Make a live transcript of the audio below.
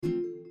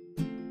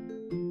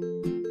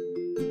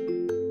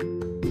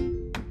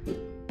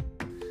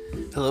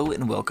Hello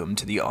and welcome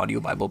to the Audio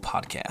Bible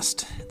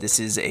Podcast. This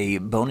is a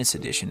bonus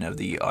edition of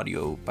the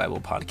Audio Bible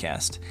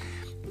Podcast.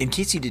 In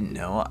case you didn't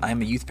know,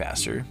 I'm a youth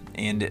pastor,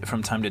 and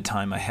from time to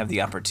time I have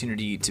the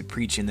opportunity to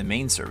preach in the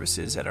main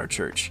services at our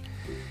church.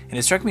 And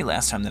it struck me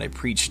last time that I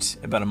preached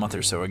about a month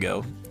or so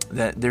ago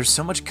that there's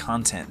so much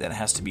content that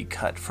has to be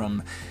cut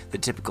from the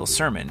typical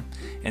sermon,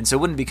 and so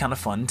wouldn't it be kind of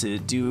fun to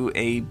do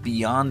a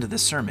Beyond the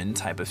Sermon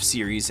type of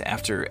series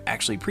after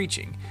actually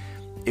preaching?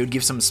 It would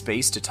give some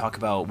space to talk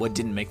about what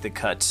didn't make the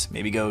cut,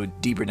 maybe go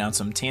deeper down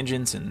some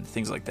tangents and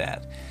things like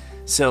that.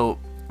 So,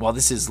 while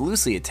this is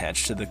loosely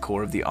attached to the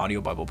core of the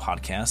Audio Bible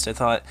Podcast, I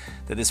thought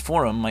that this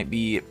forum might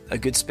be a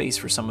good space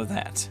for some of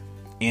that.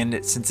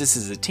 And since this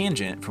is a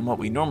tangent from what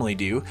we normally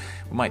do,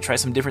 we might try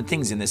some different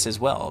things in this as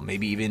well.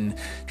 Maybe even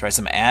try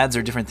some ads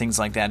or different things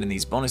like that in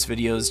these bonus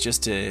videos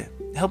just to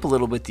help a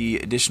little with the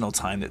additional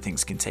time that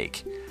things can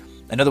take.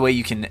 Another way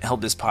you can help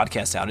this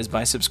podcast out is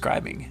by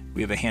subscribing.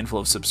 We have a handful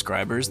of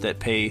subscribers that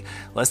pay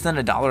less than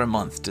 $1 a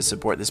month to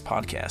support this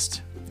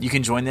podcast. You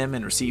can join them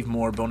and receive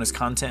more bonus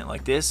content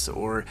like this,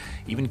 or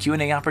even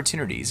Q&A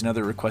opportunities and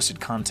other requested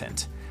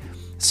content.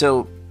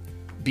 So,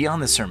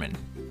 Beyond the Sermon.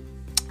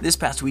 This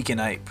past weekend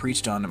I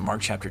preached on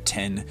Mark chapter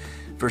 10,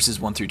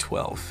 verses 1 through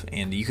 12,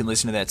 and you can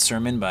listen to that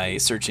sermon by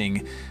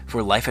searching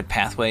for Life at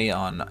Pathway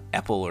on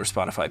Apple or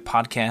Spotify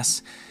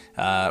podcasts.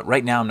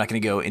 Right now, I'm not going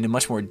to go into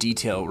much more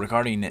detail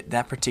regarding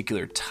that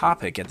particular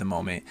topic at the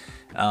moment,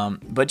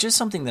 but just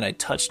something that I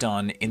touched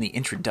on in the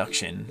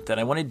introduction that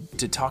I wanted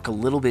to talk a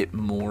little bit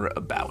more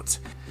about.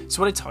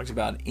 So what I talked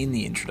about in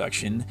the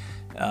introduction,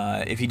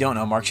 if you don't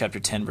know, Mark chapter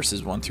 10,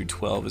 verses 1 through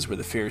 12 is where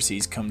the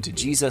Pharisees come to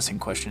Jesus and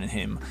question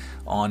him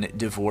on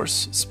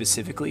divorce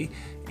specifically.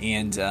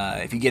 And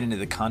if you get into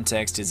the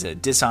context, it's a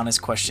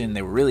dishonest question.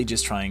 They were really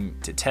just trying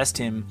to test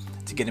him,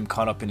 to get him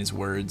caught up in his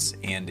words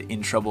and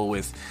in trouble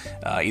with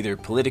either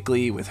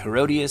politically with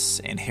Herodias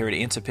and Herod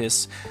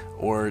Antipas,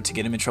 or to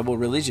get him in trouble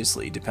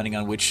religiously, depending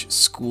on which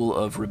school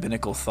of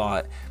rabbinical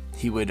thought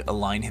he would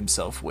align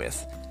himself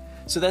with.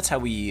 So that's how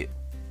we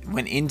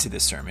went into the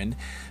sermon.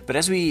 But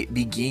as we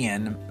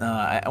began,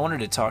 I wanted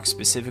to talk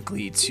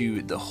specifically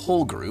to the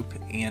whole group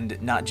and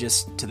not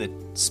just to the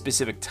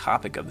specific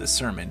topic of the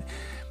sermon.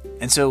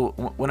 And so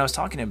when I was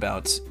talking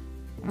about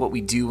what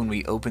we do when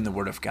we open the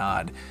Word of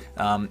God,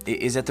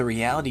 is that the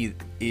reality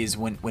is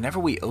whenever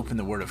we open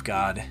the Word of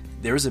God,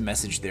 there is a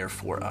message there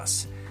for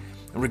us.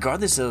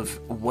 Regardless of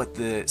what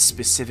the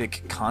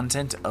specific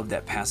content of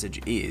that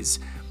passage is,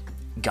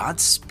 God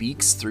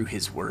speaks through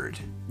His Word.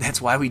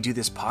 That's why we do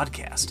this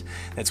podcast.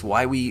 That's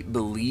why we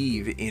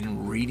believe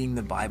in reading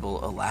the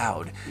Bible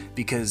aloud,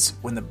 because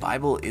when the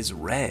Bible is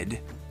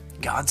read,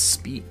 God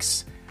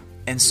speaks.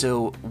 And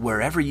so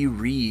wherever you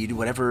read,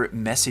 whatever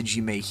message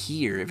you may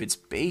hear, if it's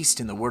based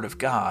in the Word of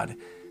God,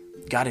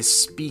 God is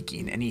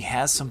speaking and He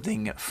has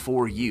something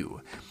for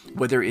you.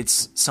 Whether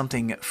it's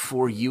something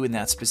for you in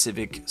that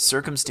specific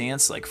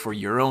circumstance, like for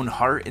your own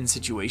heart and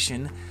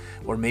situation,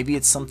 or maybe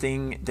it's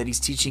something that He's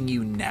teaching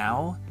you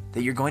now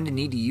that you're going to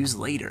need to use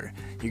later,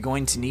 you're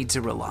going to need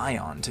to rely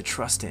on, to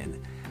trust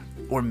in.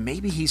 Or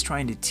maybe He's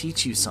trying to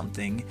teach you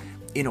something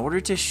in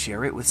order to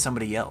share it with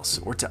somebody else,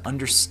 or to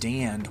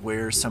understand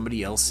where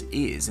somebody else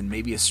is and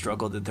maybe a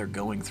struggle that they're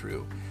going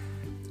through.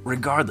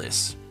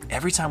 Regardless,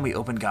 every time we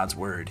open God's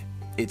Word,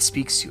 it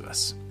speaks to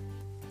us.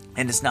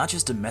 And it's not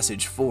just a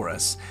message for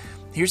us.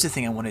 Here's the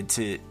thing I wanted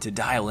to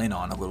dial in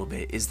on a little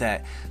bit, is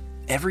that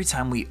every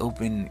time we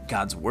open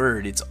God's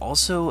Word, it's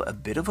also a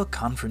bit of a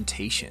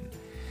confrontation.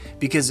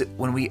 Because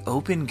when we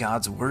open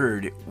God's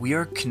Word, we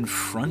are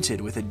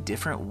confronted with a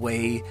different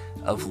way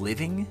of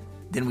living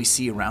than we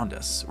see around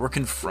us. We're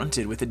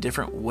confronted with a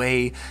different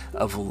way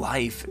of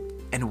life,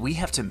 and we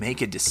have to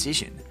make a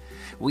decision.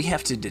 We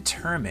have to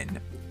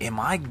determine, am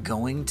I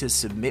going to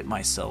submit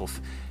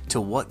myself to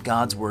what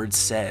God's Word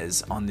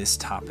says on this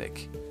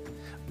topic?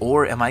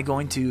 Or am I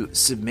going to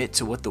submit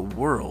to what the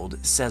world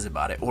says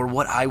about it, or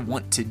what I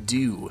want to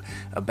do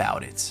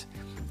about it?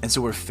 And so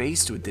we're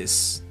faced with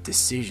this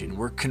decision.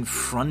 We're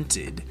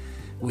confronted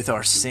with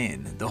our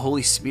sin. The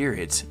Holy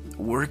Spirit,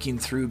 working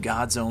through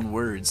God's own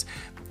words,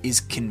 is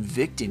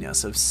convicting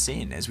us of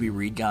sin as we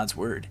read God's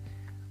Word.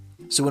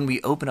 So when we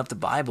open up the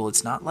Bible,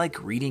 it's not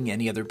like reading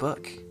any other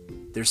book.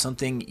 There's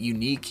something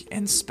unique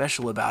and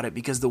special about it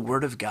because the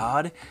Word of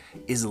God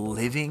is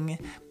living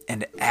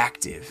and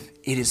active.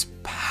 It is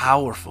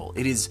powerful.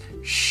 It is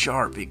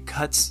sharp. It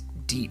cuts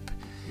deep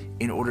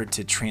in order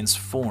to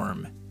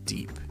transform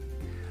deep.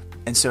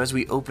 And so as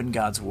we open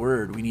God's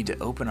Word, we need to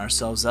open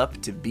ourselves up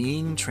to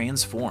being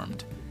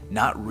transformed,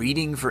 not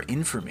reading for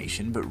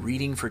information, but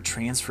reading for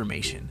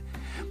transformation.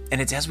 And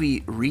it's as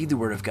we read the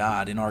Word of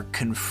God and are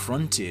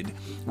confronted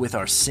with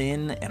our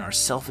sin and our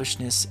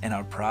selfishness and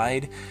our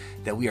pride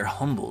that we are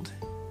humbled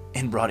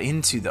and brought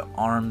into the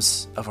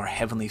arms of our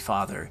Heavenly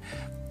Father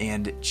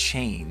and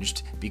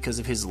changed because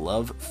of His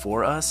love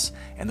for us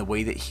and the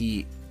way that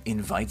He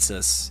invites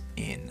us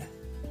in.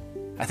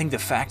 I think the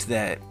fact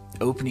that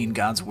opening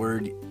God's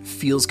Word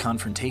feels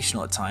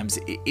confrontational at times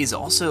is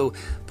also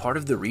part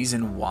of the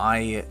reason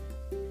why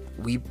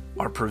we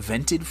are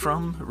prevented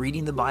from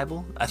reading the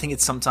Bible. I think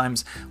it's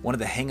sometimes one of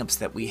the hangups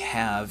that we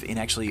have in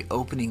actually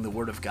opening the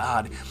Word of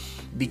God,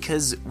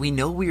 because we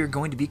know we are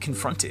going to be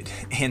confronted,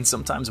 and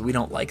sometimes we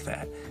don't like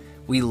that.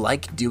 We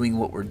like doing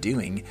what we're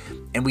doing,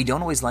 and we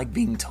don't always like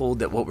being told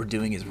that what we're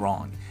doing is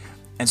wrong.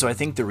 And so I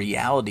think the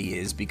reality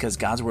is, because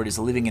God's Word is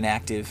living and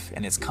active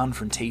and it's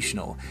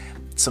confrontational,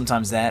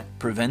 sometimes that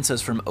prevents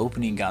us from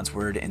opening God's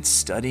Word and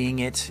studying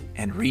it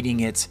and reading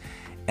it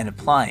and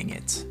applying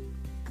it.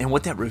 And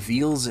what that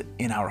reveals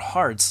in our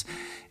hearts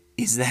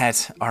is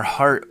that our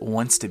heart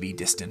wants to be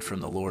distant from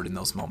the Lord in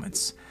those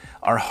moments.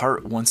 Our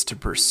heart wants to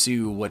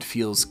pursue what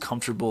feels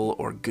comfortable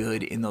or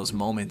good in those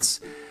moments,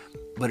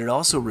 but it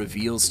also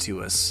reveals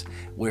to us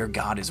where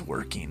God is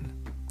working.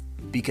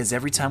 Because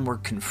every time we're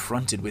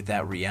confronted with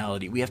that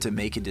reality, we have to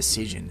make a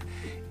decision.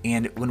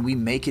 And when we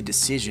make a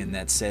decision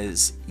that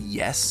says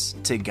yes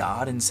to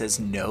God and says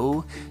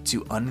no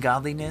to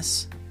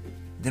ungodliness,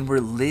 then we're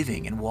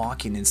living and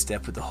walking in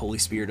step with the Holy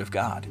Spirit of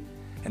God.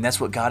 And that's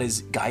what God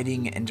is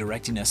guiding and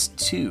directing us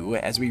to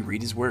as we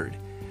read His Word.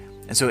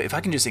 And so if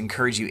I can just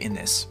encourage you in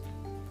this,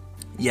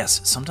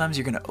 yes, sometimes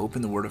you're going to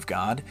open the Word of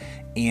God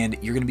and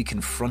you're going to be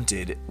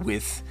confronted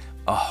with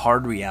a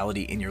hard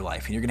reality in your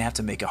life, and you're going to have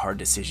to make a hard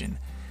decision.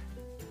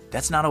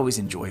 That's not always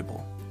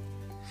enjoyable.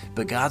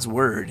 But God's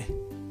Word,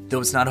 though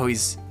it's not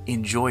always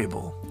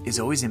enjoyable, is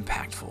always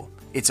impactful.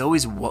 It's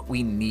always what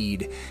we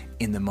need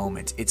in the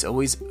moment. It's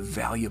always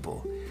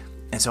valuable.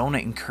 And so I want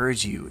to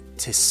encourage you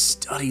to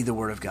study the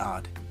Word of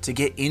God, to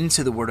get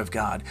into the Word of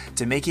God,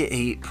 to make it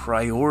a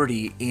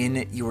priority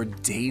in your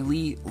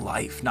daily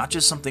life, not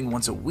just something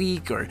once a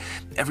week or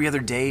every other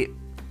day.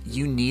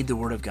 You need the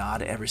Word of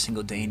God every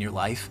single day in your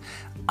life.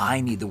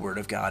 I need the Word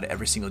of God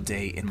every single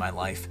day in my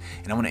life.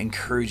 And I want to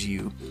encourage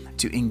you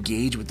to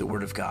engage with the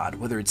Word of God,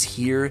 whether it's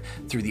here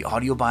through the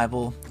audio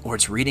Bible or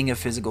it's reading a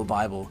physical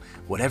Bible,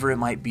 whatever it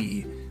might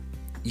be.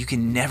 You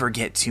can never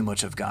get too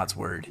much of God's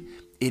Word.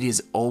 It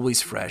is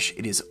always fresh,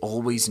 it is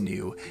always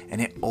new,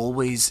 and it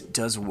always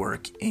does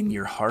work in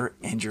your heart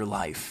and your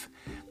life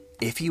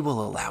if you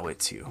will allow it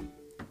to.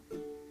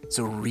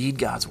 So read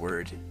God's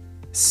Word,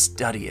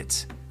 study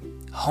it,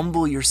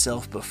 humble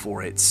yourself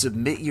before it,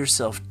 submit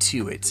yourself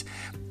to it,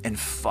 and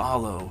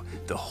follow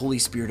the Holy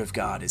Spirit of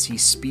God as He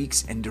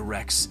speaks and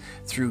directs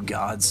through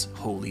God's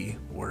holy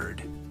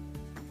Word.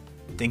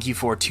 Thank you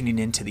for tuning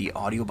in to the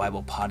Audio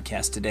Bible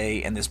Podcast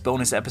today and this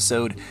bonus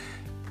episode.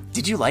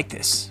 Did you like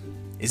this?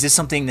 Is this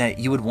something that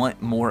you would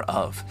want more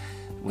of?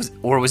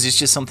 Was this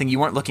just something you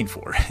weren't looking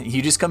for?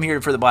 You just come here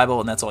for the Bible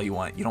and that's all you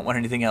want. You don't want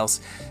anything else.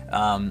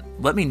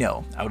 Let me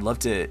know. I would love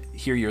to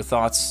hear your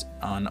thoughts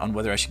on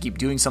whether I should keep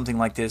doing something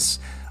like this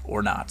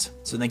or not.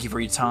 So thank you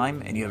for your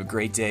time, and you have a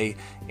great day.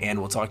 And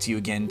we'll talk to you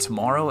again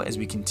tomorrow as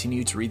we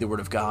continue to read the Word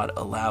of God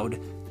aloud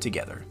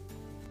together.